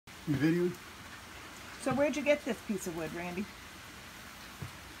You video? So where'd you get this piece of wood, Randy?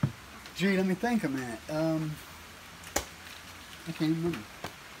 Gee, let me think a minute. I can't remember.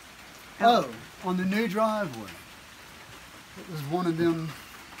 Oh, on the new driveway. It was one of them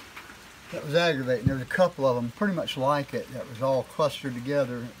that was aggravating. There was a couple of them pretty much like it that was all clustered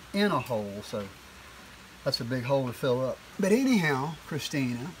together in a hole, so that's a big hole to fill up. But anyhow,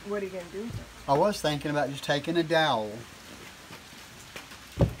 Christina. What are you going to do? I was thinking about just taking a dowel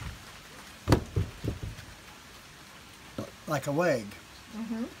like a leg.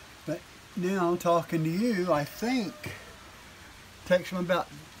 Mm-hmm. But now talking to you, I think it takes them about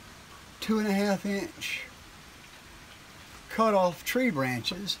 2.5 inch cut off tree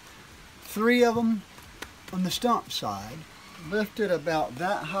branches, 3 of them on the stump side, lifted about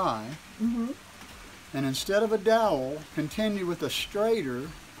that high, and instead of a dowel, continue with a straighter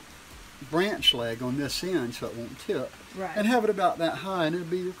branch leg on this end so it won't tip, and have it about that high, and it'll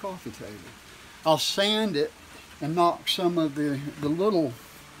be your coffee table. I'll sand it and knock some of the little,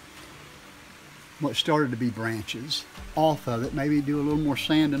 what started to be branches, off of it. Maybe do a little more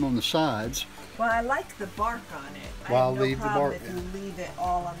sanding on the sides. Well, I like the bark on it. Well, I I'll have no leave the problem bark if you leave it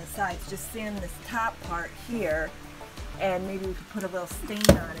all on the sides. Just sand this top part here, and maybe we could put a little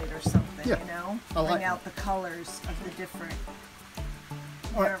stain on it or something, you know? Bring out the colors of the different,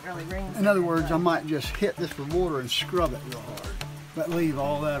 there aren't really rings. In other words, I might just hit this with water and scrub it real hard, but leave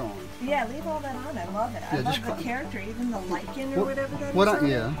all that on. Yeah, leave all that on. I love it. I love the character, even the lichen or whatever that is.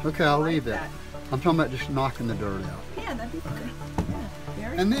 Yeah, okay, I'll leave that. I'm talking about just knocking the dirt out. Yeah, that'd be good. Yeah,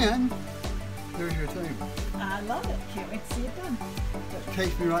 very And then, there's your table. I love it. Can't wait to see it done. That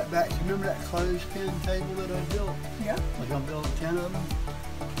takes me right back. You remember that clothespin table that I built? Yeah. I was going to build 10 of them.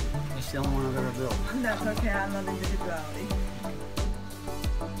 That's the only one I've ever built. That's okay. I love individuality.